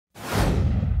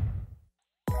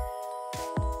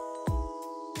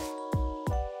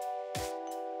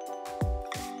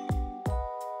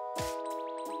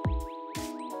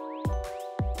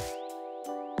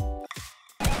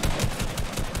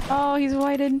Oh, he's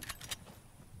whited.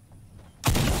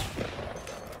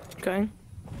 Okay.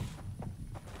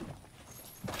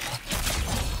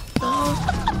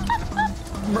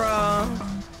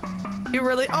 Bruh. You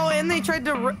really? Oh, and they tried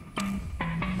to.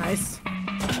 Nice.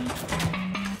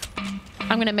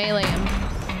 I'm gonna melee him.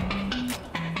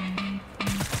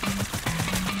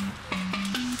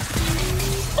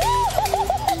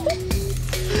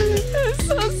 That's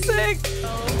so sick.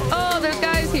 Oh, there's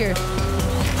guys here.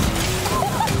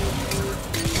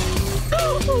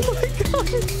 Oh my god.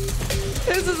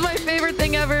 This is my favorite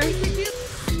thing ever.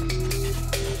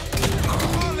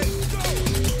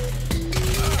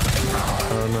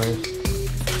 Oh, nice.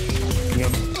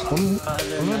 Yep.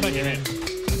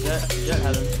 Jet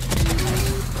had him.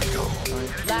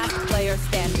 Last player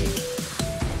standing.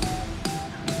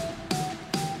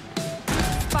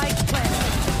 Spike planted.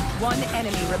 One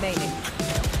enemy remaining.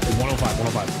 105,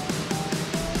 105.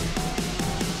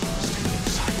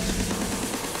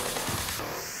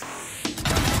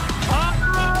 Oh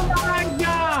my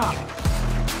god!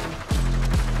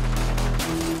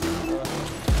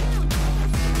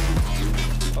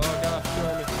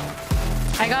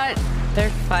 I got... They're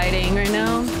fighting right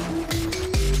now.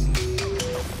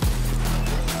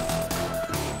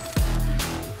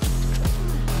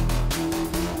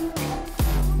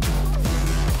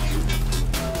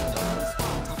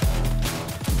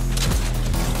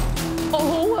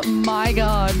 Oh my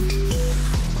god.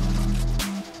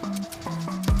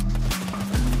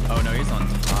 Oh no, he's on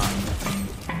top.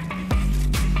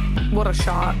 What a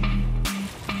shot.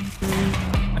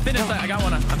 I finished. I got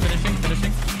one. I'm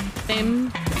finishing.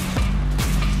 Same.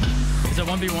 Is it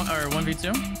 1v1 or 1v2?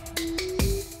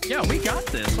 Yeah, we got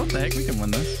this. What the heck? We can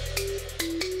win this.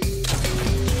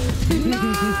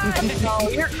 Nice. Oh,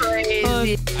 you're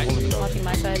crazy. Watching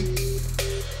my side.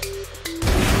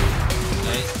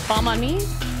 Nice. Bomb on me.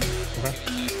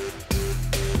 Okay.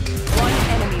 One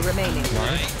enemy remaining.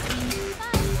 Nice.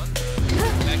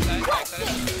 Backside.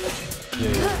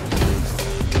 Yeah.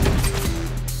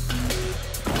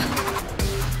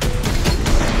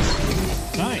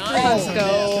 Nice. Let's go.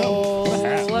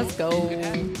 Let's go.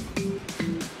 Enemy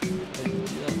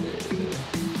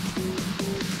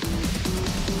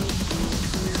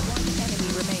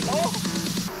remaining.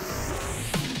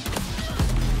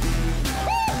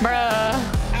 Bruh.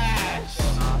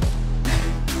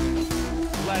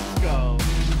 Let's go.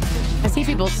 I see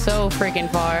people so freaking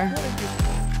far.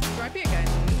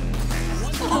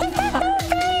 Oh,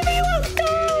 baby, let's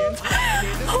go.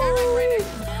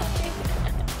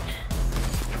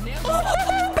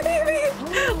 Oh, baby,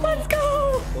 let's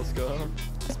go. Let's go.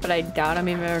 But I doubt I'm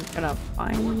even gonna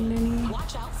find any.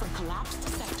 Watch out for collapsed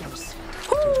sectors.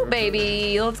 Ooh,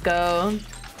 baby, let's go.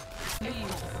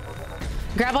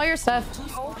 Grab all your stuff.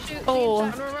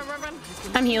 Oh,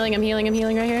 I'm healing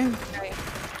right here.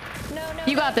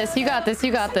 You got this.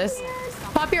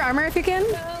 Pop your armor if you can.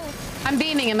 I'm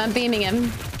beaming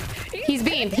him. He's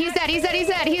beamed. He's dead. You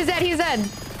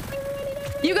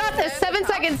got this. 7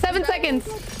 seconds.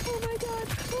 Oh my god.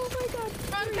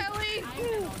 Run, Kelly.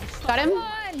 Got him?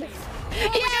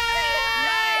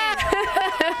 Yeah!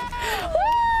 Woo!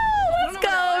 Let's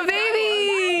go,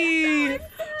 baby!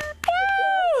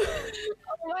 Woo!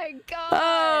 Oh my god.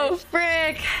 Oh,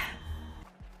 frick.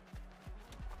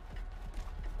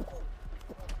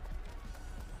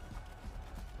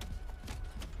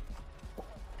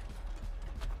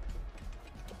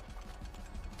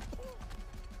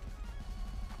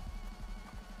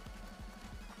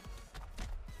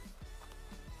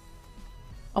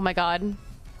 Oh my god.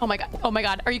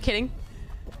 Are you kidding?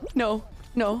 No.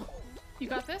 You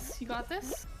got this.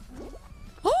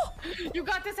 Oh! You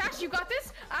got this, Ash.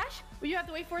 Ash, will you have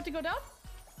to wait for it to go down?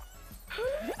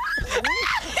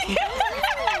 Finally!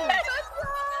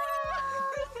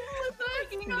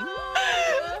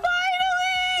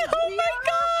 Oh my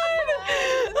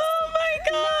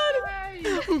god!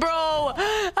 Bro,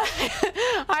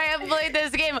 I have played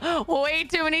this game way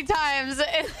too many times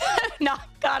and not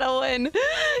gotta win.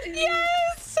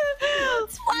 Yes!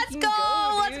 Let's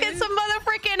go! Let's get some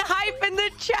motherfucking hype in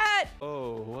the chat!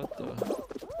 Oh, what the?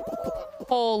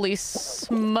 Holy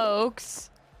smokes.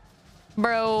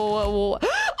 Bro.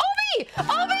 Obi! No!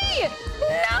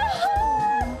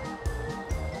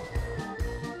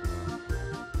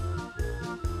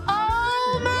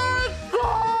 Oh my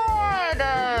god!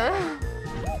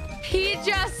 He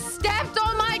just stepped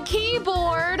on my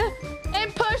keyboard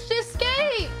and pushed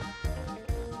escape.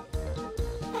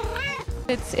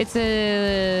 It's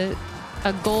a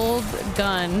gold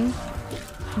gun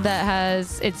that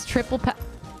has triple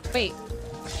wait.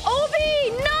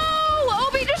 Obi, no!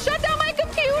 Obi just shut down my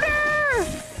computer!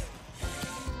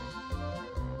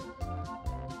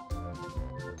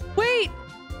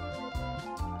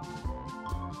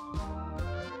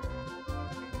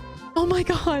 Oh my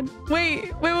god. Wait.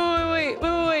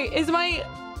 Is my...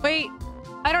 Wait.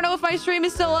 I don't know if my stream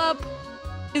is still up.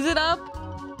 Is it up?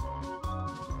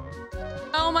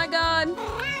 Oh my god.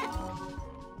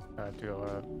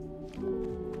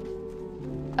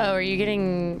 Oh, are you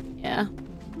getting... Yeah.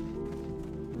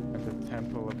 At the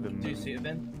temple of the moon. Do you see it,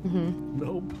 Ben?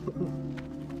 Nope.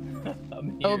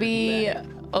 I'm here.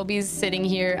 Obi's sitting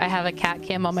here. I have a cat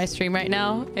cam on my stream right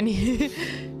now, and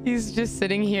he's just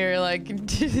sitting here like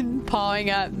pawing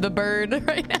at the bird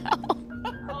right now.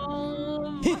 Oh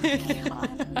my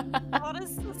god. How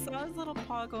does his little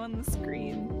paw go on the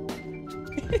screen?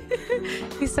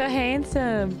 He's so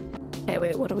handsome. Hey,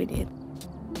 wait, what do we need?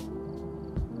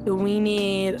 Do we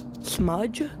need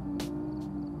smudge?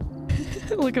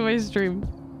 Look at my stream.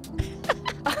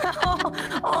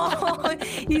 Oh,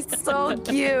 he's so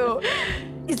cute.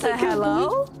 He said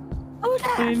hello? Oh,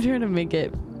 I'm trying to make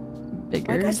it bigger.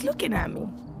 Why are you guys looking at me?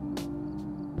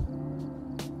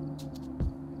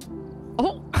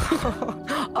 Oh.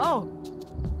 Oh.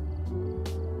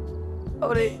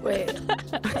 Oh, wait.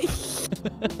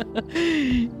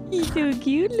 He's so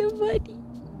cute, little buddy.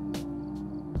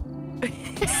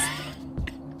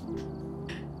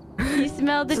 You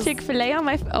smell the Chick-fil-A on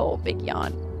my... Oh, big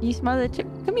yawn. You smell the chick...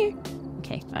 Come here.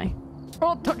 Okay, bye.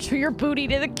 Oh, don't show your booty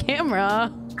to the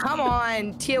camera. Come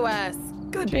on, TOS.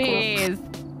 Good. Jeez.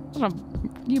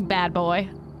 You bad boy.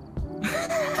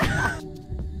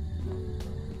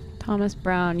 Thomas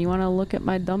Brown, you want to look at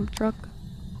my dump truck?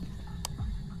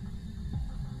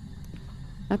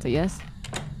 That's a yes.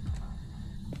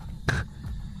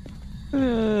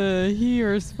 He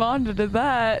responded to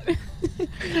that.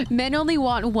 Men only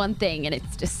want one thing, and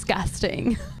it's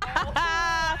disgusting.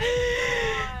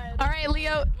 All right,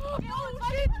 Leo. I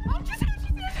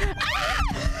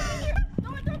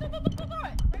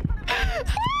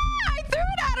threw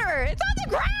it at her. It's on the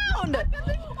ground.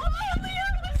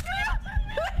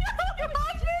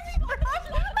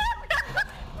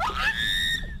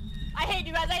 I hate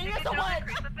you guys. I hate you guys so much.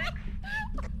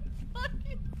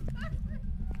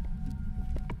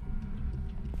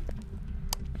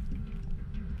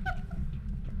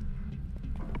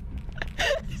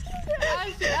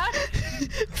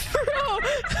 Bro.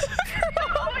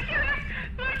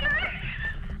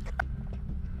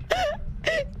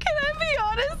 Can I be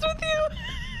honest with you?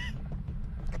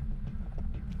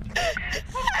 I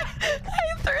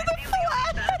threw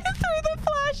the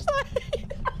flashlight.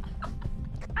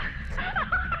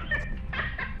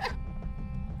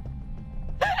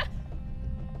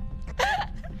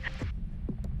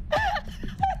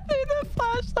 Through the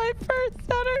flashlight first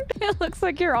at her. It looks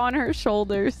like you're on her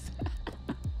shoulders.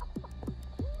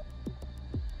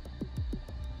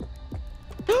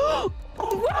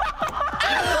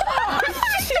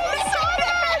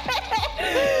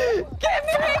 Get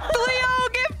fricked, Leo!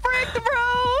 Get fricked, bro!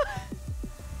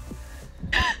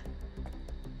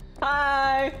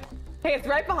 Hi. Hey, it's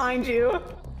right behind you.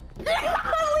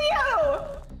 Leo!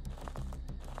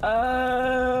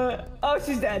 Oh,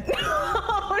 she's dead.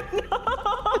 Oh, no.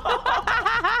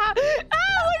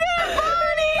 Oh, look at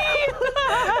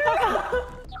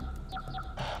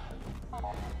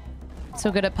Barney!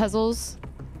 So good at puzzles.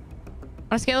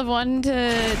 On a scale of 1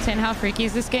 to 10, how freaky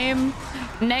is this game?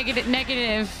 Negative.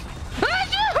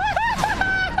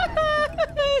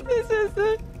 This is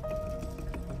it.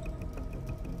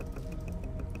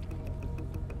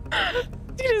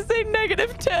 You just say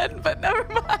 -10, but never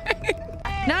mind.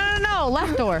 No.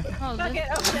 Left door. Oh, open it.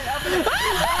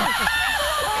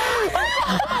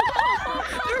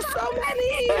 There's so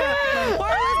many. Why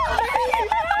are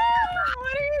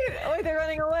oh, they're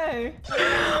running away.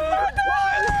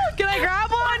 Can I grab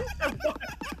one?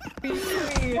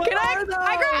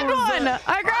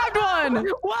 I grabbed one.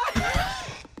 What?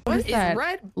 What is that?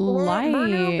 Red light? I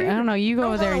don't know. You go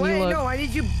over there and you look. No, I need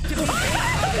you to be...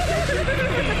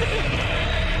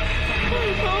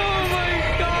 Oh my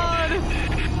god.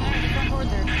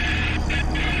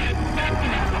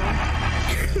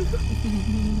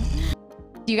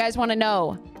 Do you guys want to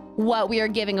know what we are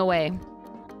giving away?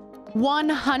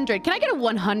 100. Can I get a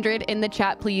 100 in the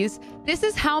chat, please? This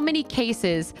is how many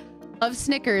cases of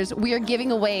Snickers we are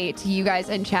giving away to you guys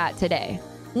in chat today.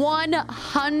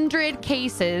 100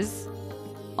 cases.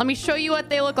 Let me show you what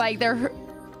they look like. They're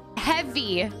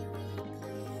heavy.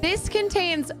 This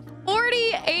contains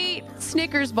 48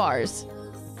 Snickers bars.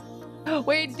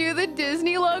 Wait, do the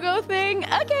Disney logo thing?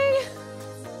 Okay.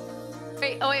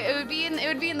 Wait, oh wait, it would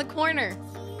be in the corner.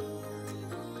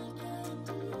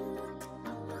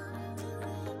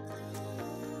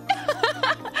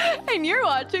 And you're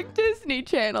watching Disney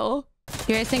Channel.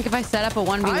 Do you guys think if I set up a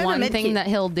 1v1 thing that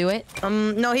he'll do it?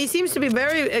 No, he seems to be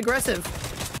very aggressive.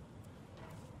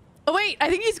 Oh wait, I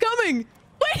think he's coming.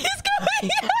 Wait, he's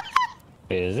coming.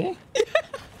 Is he?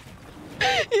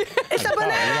 It's a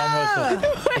banana!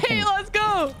 Wait, let's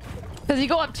go. Does he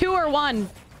go up 2 or 1?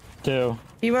 2.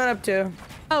 He went up 2.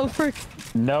 Oh, frick.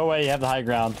 No way you have the high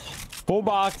ground. Full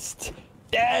boxed.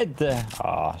 Dead.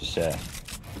 Oh, shit.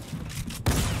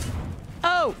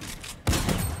 Oh.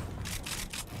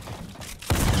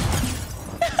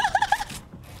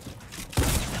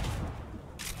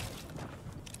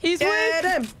 He's Get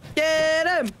him! Get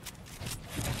him!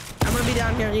 I'm gonna be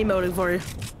down here emoting for you.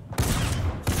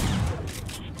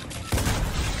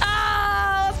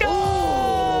 Ah, let's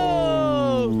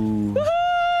go!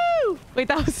 Woohoo! Wait,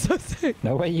 that was so sick.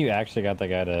 No way you actually got the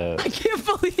guy to... I can't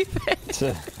believe it.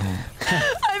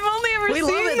 I've only ever We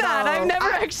love seen it, that. though. I've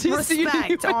never actually seen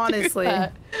Respect, anyone honestly. do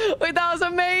that. Wait, that was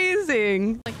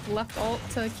amazing. Like left alt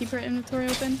to keep her inventory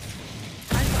open.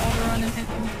 I have to auto run and hit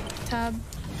tab.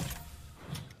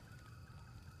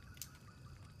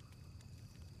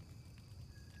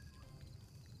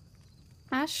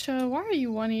 Ash, why are you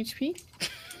 1 HP?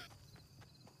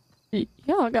 Yeah,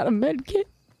 I got a med kit.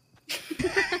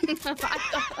 I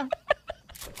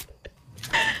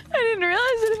didn't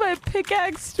realize that if I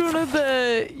pickaxed one of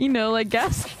the, you know, like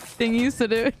gas thingies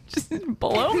that it would just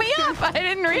blow me up. I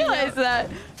didn't realize that.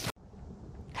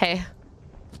 Hey.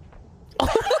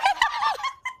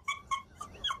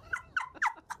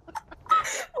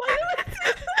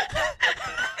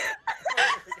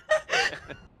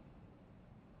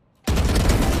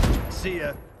 See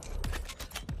ya.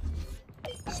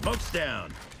 Smoke's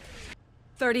down.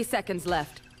 30 seconds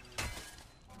left.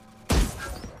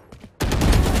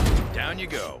 Down you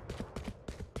go.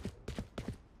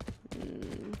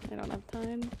 I don't have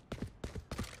time.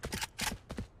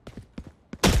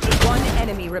 One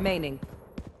enemy remaining.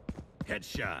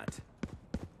 Headshot.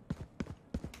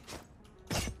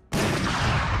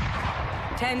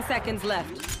 10 seconds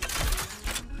left.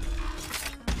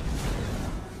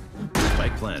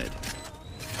 Spike planted.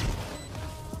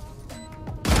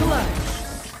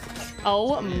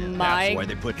 Oh my. That's why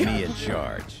they put me in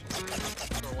charge.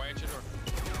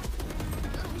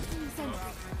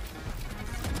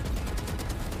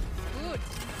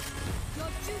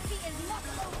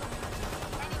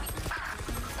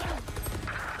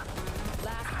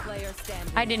 Last player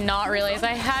standing. I did not realize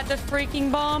I had the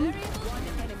freaking bomb. One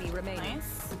enemy remaining.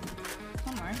 Nice.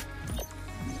 One more.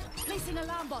 Placing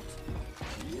alarm bot.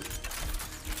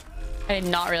 I did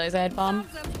not realize I had bomb.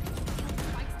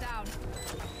 Spike's down.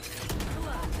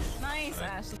 Nice,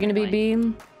 Ash. Gonna be B.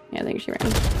 Yeah, I think she ran.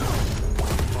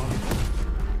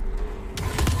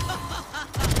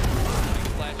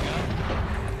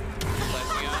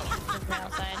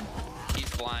 He's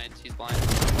blind. He's blind.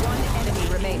 One enemy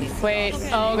remaining. Wait.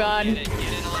 Oh god. Get in,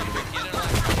 Electra. Get in,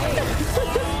 Electra.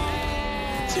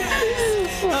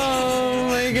 Oh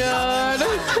my god.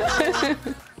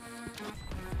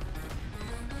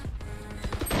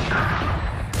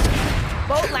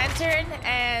 Both lantern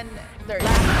and dirt.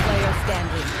 Last player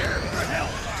standing.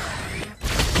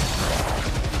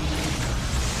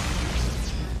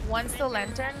 One's the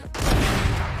lantern.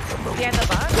 Behind the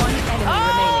box. One enemy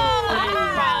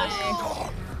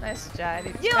Nice job.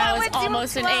 That was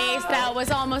almost an ace. That was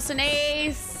almost an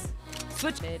ace.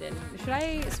 Switch. Should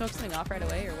I smoke something off right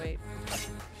away or wait?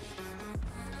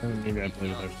 Maybe I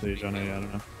played with our stage on it. I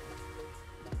don't know.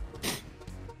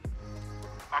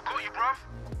 I'll call you, bruv.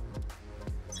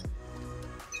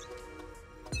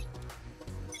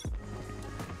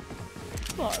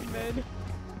 Come on, man.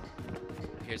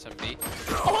 Here's some B.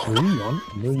 Are you yawning?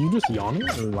 Were you just yawning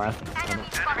or laughing? I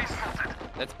don't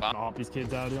That's bomb. know. These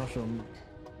kids out. Y'all show them.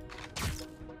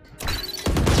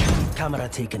 Camera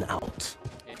taken out.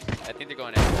 I think they're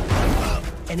going in.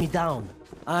 Enemy down.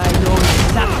 I know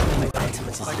exactly my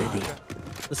ultimate is ready.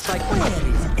 The spike. Where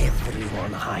is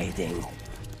everyone hiding?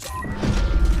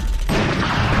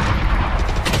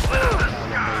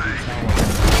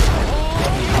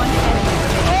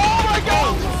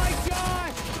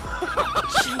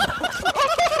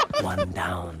 One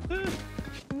down.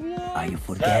 I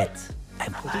forget.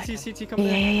 I'm alive. CT coming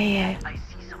in. Yeah. I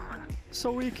see someone.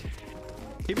 So weak.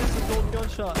 He missed the golden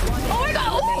gunshot. Oh my god.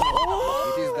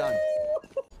 Oh! It is done.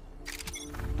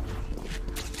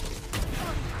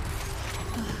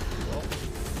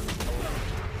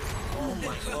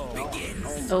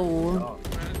 Oh.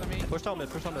 Push down mid,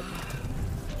 push down mid.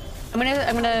 I'm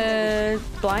gonna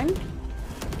blind.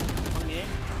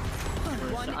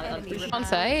 One enemy remaining. On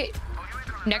site.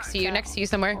 Next to you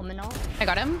somewhere. I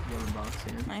got him.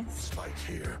 Nice.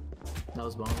 That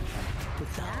was bomb.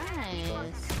 Nice.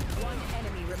 One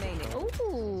enemy remaining.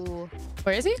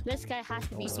 Where is he? This guy has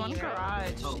to be Just one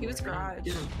garage. He was garage.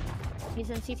 He's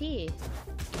in CT.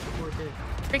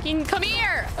 Freaking come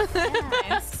here!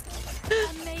 Yes.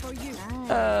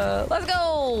 Let's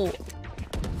go!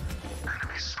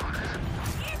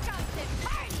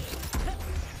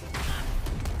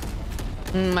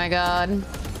 Oh my god.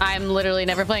 I'm literally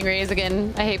never playing Raze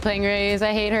again. I hate playing Raze.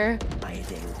 I hate her.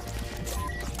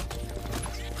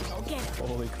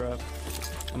 Holy crap.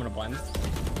 I'm gonna blind this.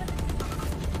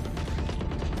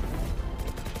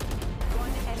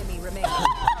 One enemy remaining.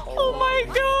 Oh my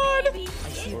god!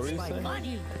 What were you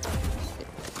saying?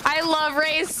 I love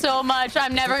Raze so much.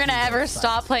 I'm never gonna ever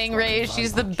stop playing Raze.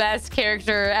 She's the best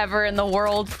character ever in the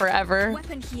world forever.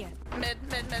 Weapon here. Mid.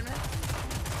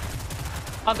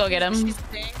 I'll go get him. She's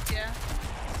pink, yeah.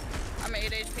 I'm at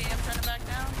 8 HP. I'm trying to back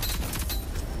down.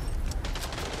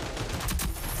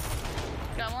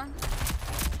 Got one.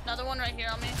 Another one right here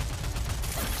on me.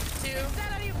 2.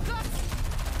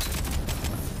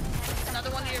 Another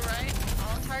one to your right.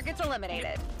 All targets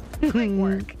eliminated. Great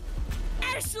work.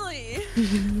 Ashley!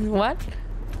 What?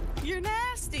 You're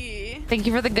nasty. Thank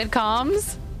you for the good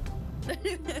comms.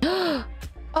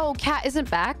 Oh, Cat isn't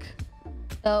back.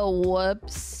 Oh,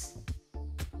 whoops.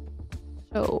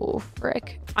 Oh,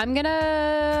 frick. I'm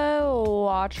gonna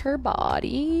watch her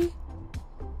body.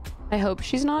 I hope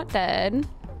she's not dead.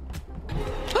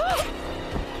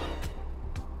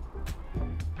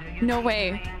 No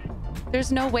way.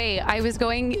 There's no way. I was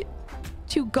going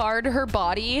to guard her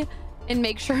body and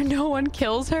make sure no one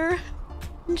kills her.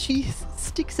 And she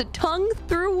sticks a tongue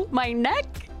through my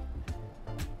neck.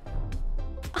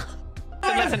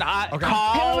 Listen,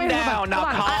 calm down. Now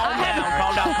calm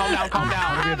down.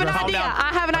 I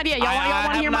have an idea. Y'all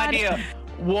want to hear my idea?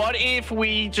 What if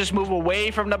we just move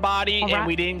away from the body and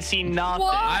we didn't see nothing?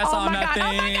 I saw nothing.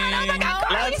 Oh my god.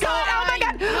 Let's go. Oh my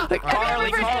god.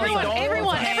 Carly,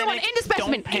 Everyone, into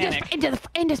specimen.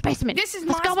 Into specimen. This is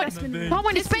my specimen. Go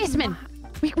into specimen.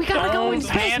 We gotta go into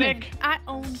specimen. I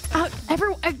own.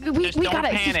 We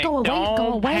gotta just go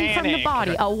away from the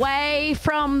body. Away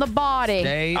from the body.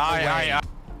 Stay away.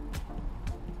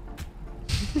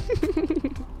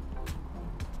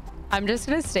 I'm just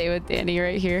gonna stay with Danny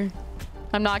right here.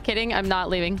 I'm not kidding. I'm not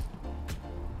leaving.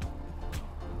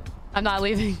 I'm not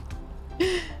leaving.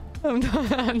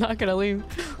 I'm not gonna leave.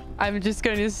 I'm just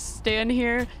gonna stand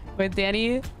here with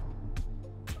Danny.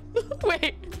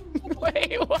 Wait,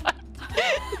 what?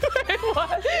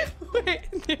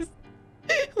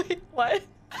 Wait, what?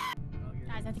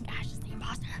 Guys, I think Ash is the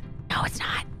imposter. No, it's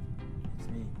not. It's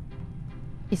me.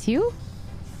 It's you?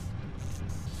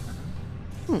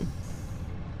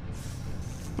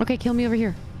 Okay, kill me over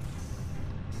here.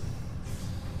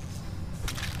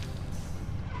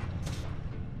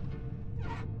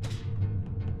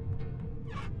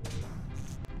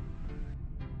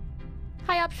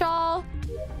 Hi, Upshaw.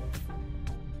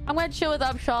 I'm gonna chill with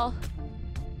Upshaw.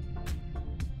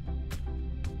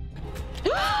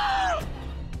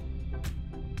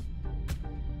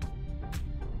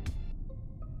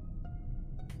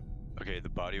 Okay, the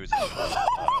body was in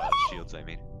shields, I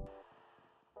mean.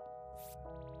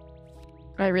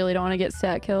 I really don't want to get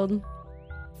stat killed.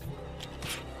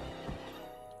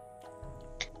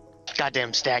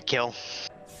 Goddamn stat kill.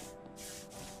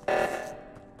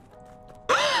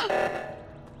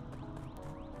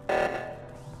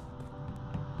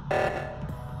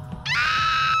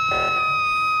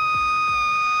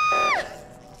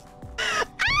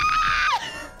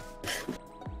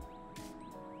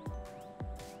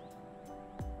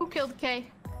 Who killed Kay?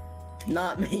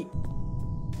 Not me.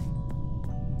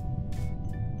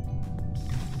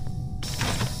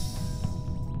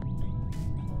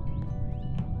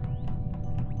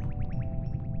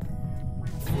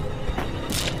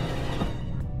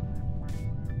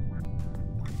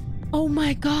 Oh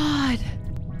my god.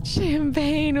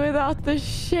 Champagne without the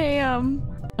sham.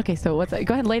 Okay, so what's that?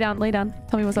 Go ahead, lay down.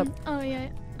 Tell me what's up. Oh yeah.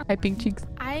 Hi, pink cheeks.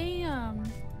 I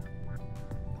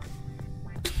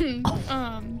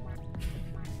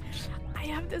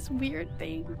have this weird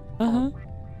thing.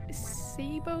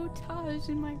 Sabotage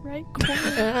in my right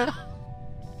corner.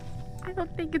 I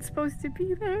don't think it's supposed to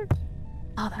be there.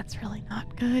 Oh, that's really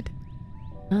not good.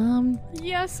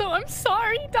 Yeah, so I'm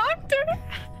sorry, doctor.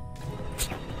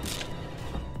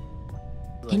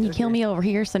 Can you kill me over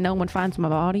here so no one finds my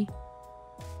body?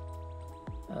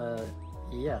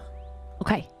 Yeah.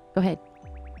 Okay, go ahead.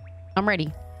 I'm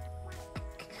ready.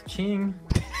 Ching.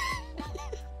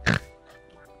 Did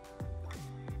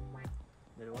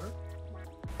it work?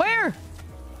 Where?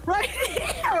 Right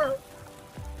here!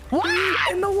 What?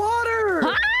 In the water!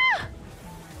 Huh?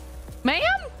 Ma'am?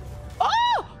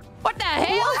 Oh! What the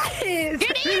hell? What?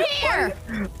 Get in here!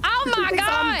 Oh my god!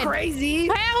 I'm crazy.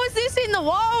 How is this in the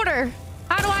water?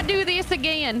 How do I do this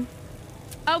again?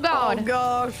 Oh god. Oh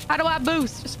gosh. How do I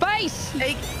boost? Space.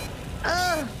 Take.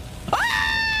 Ah!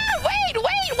 Wait,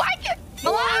 why can't...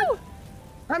 Hello?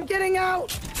 I'm getting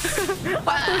out.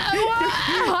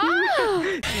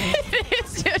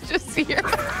 It's just here.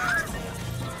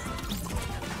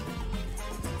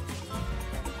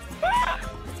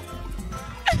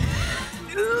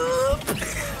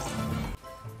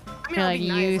 You're like,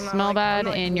 you smell bad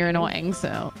and you're annoying,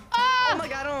 so. Oh my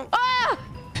god, I don't. Ah!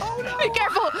 Oh no! Be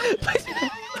careful!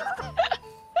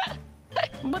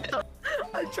 What the?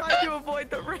 I tried to avoid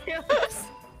the ramps.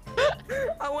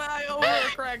 I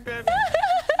overcorrected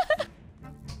it.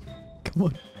 Come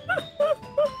on.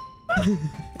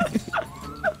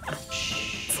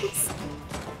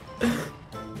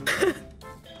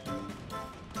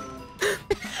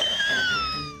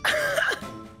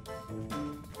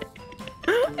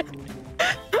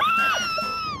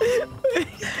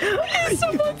 Is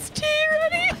someone's tea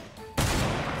ready?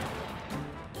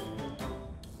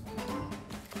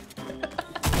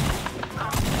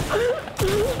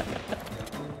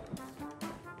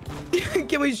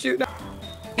 Can we shoot now?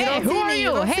 Hey, who are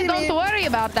you? Hey, don't worry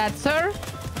about that, sir.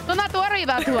 Do not worry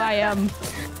about who I am.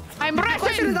 I'm The question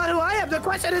is Russian. not who I am. The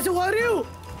question is who are you?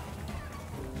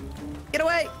 Get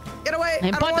away! Get away!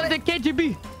 I'm part of the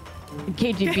KGB. The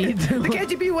KGB. The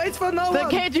KGB waits for no The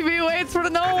one. KGB waits for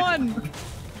no one.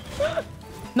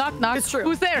 Knock, knock. It's true.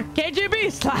 Who's there? KGB.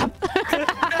 Slap.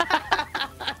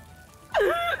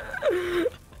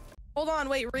 Hold on,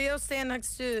 wait. Rio, stand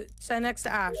next to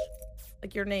Ash.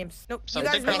 Like your names. Nope. So you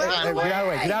guys take move that out of the line. way. Get out of the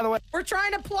way. Get out of the way. We're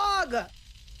trying to plug.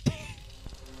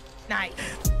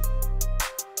 Nice.